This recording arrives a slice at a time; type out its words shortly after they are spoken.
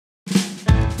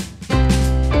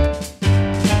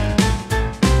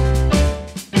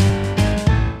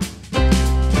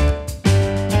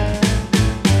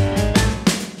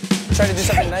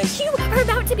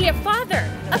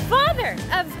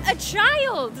a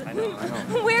child. I know.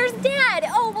 Where's Dad?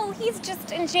 Oh, well, he's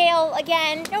just in jail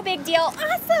again. No big deal.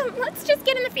 Awesome. Let's just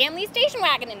get in the family station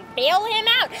wagon and bail him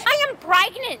out. I am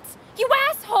pregnant. You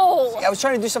asshole! See, I was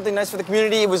trying to do something nice for the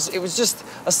community. It was just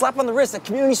a slap on the wrist. A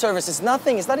community service. It's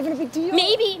nothing. It's not even a big deal.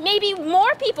 Maybe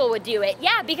more people would do it.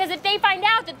 Yeah, because if they find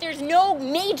out that there's no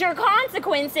major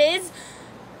consequences,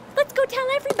 let's go tell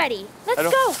everybody. Let's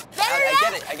go. I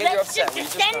get it. I get you're upset. Let's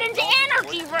just descend into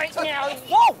anarchy right now.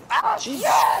 Whoa! Ow, Jesus!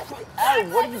 Ow,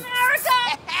 what are you...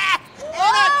 America!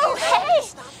 Whoa!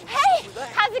 Hey!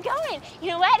 How's it going? You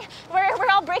know what? We're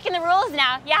all breaking the rules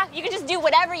now. Yeah, you can just do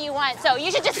whatever you want. So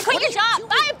you should just quit your job.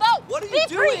 Buy a boat. What are you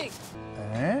doing? All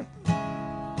right.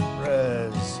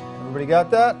 Rez. Everybody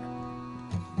got that?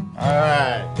 All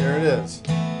right, there it is.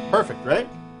 Perfect, right?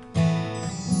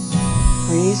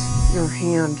 Raise your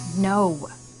hand. No.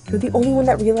 You're the only one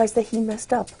that realized that he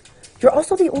messed up. You're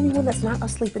also the only one that's not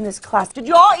asleep in this class. Did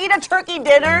you all eat a turkey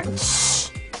dinner? Shh.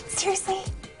 Seriously?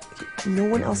 No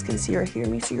one else can see or hear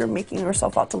me, so you're making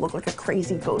yourself out to look like a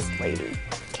crazy ghost lady.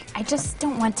 Okay, I just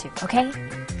don't want to, okay?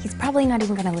 He's probably not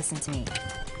even gonna listen to me.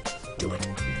 Do it.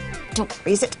 Don't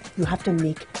raise it. You have to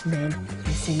make men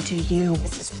listen to you.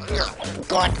 This is good.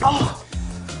 Oh.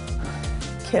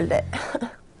 Killed it.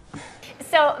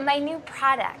 So my new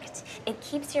product, it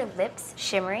keeps your lips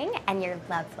shimmering and your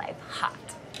love life hot.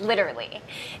 Literally.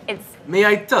 It's... May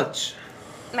I touch?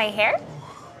 My hair?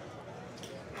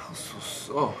 Oh, so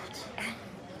soft.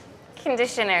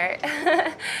 Conditioner.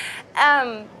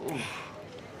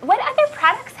 What other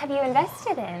products have you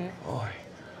invested in? Oh,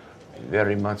 I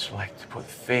very much like to put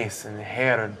face in the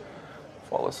hair and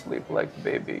fall asleep like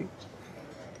baby.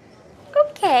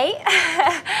 Okay.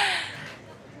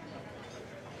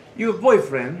 You have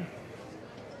boyfriend?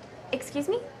 Excuse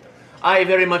me? I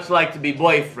very much like to be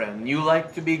boyfriend. You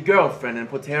like to be girlfriend and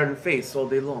put hair and face all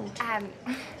day long.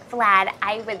 Vlad,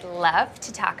 I would love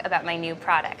to talk about my new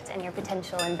product and your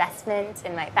potential investment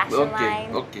in my fashion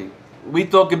line. Okay. We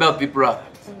talk about the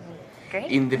product. Great.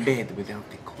 In the bed without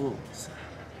the clothes.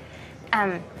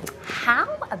 How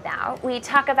about we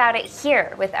talk about it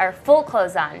here with our full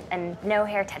clothes on and no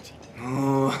hair touching?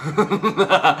 Oh.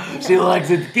 She likes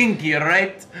it kinky,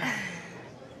 right?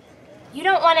 You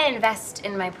don't want to invest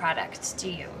in my product, do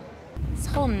you? This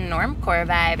whole normcore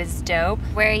vibe is dope.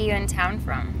 Where are you in town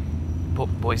from?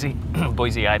 Boise?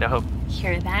 Boise, Idaho.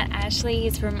 Hear that, Ashley?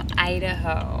 He's from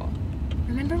Idaho.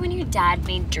 Remember when your dad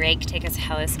made Drake take us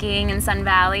heli skiing in Sun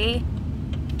Valley?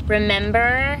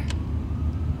 Remember?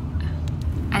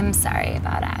 I'm sorry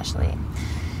about Ashley.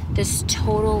 This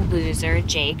total loser,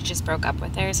 Jake, just broke up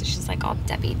with her, so she's like all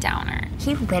Debbie Downer.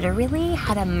 He literally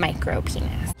had a micro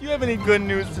penis. Do you have any good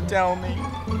news to tell me?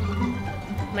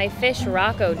 My fish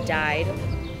Rocco died.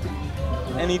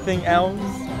 Anything else?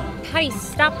 Patty,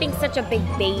 stop being such a big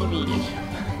baby.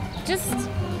 Just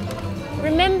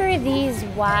remember these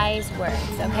wise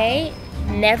words, okay?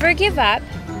 Never give up.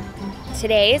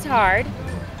 Today is hard.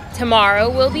 Tomorrow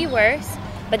will be worse,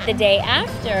 but the day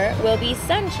after will be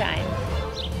sunshine.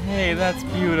 Hey, that's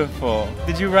beautiful.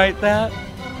 Did you write that?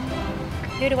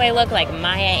 Who do I look like,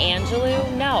 Maya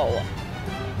Angelou? No.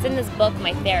 It's in this book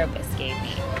my therapist gave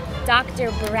me.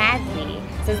 Dr. Bradley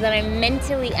says that I'm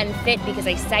mentally unfit because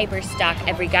I cyberstalk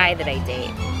every guy that I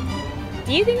date.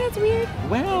 Do you think that's weird?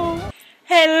 Well...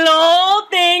 Hello,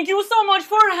 thank you so much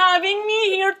for having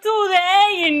me here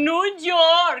today in New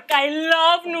York. I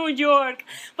love New York.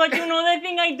 But you know the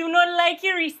thing I do not like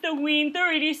here is the winter.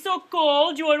 It is so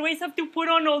cold. You always have to put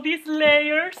on all these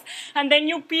layers and then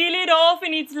you peel it off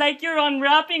and it's like you're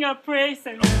unwrapping a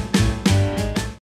present.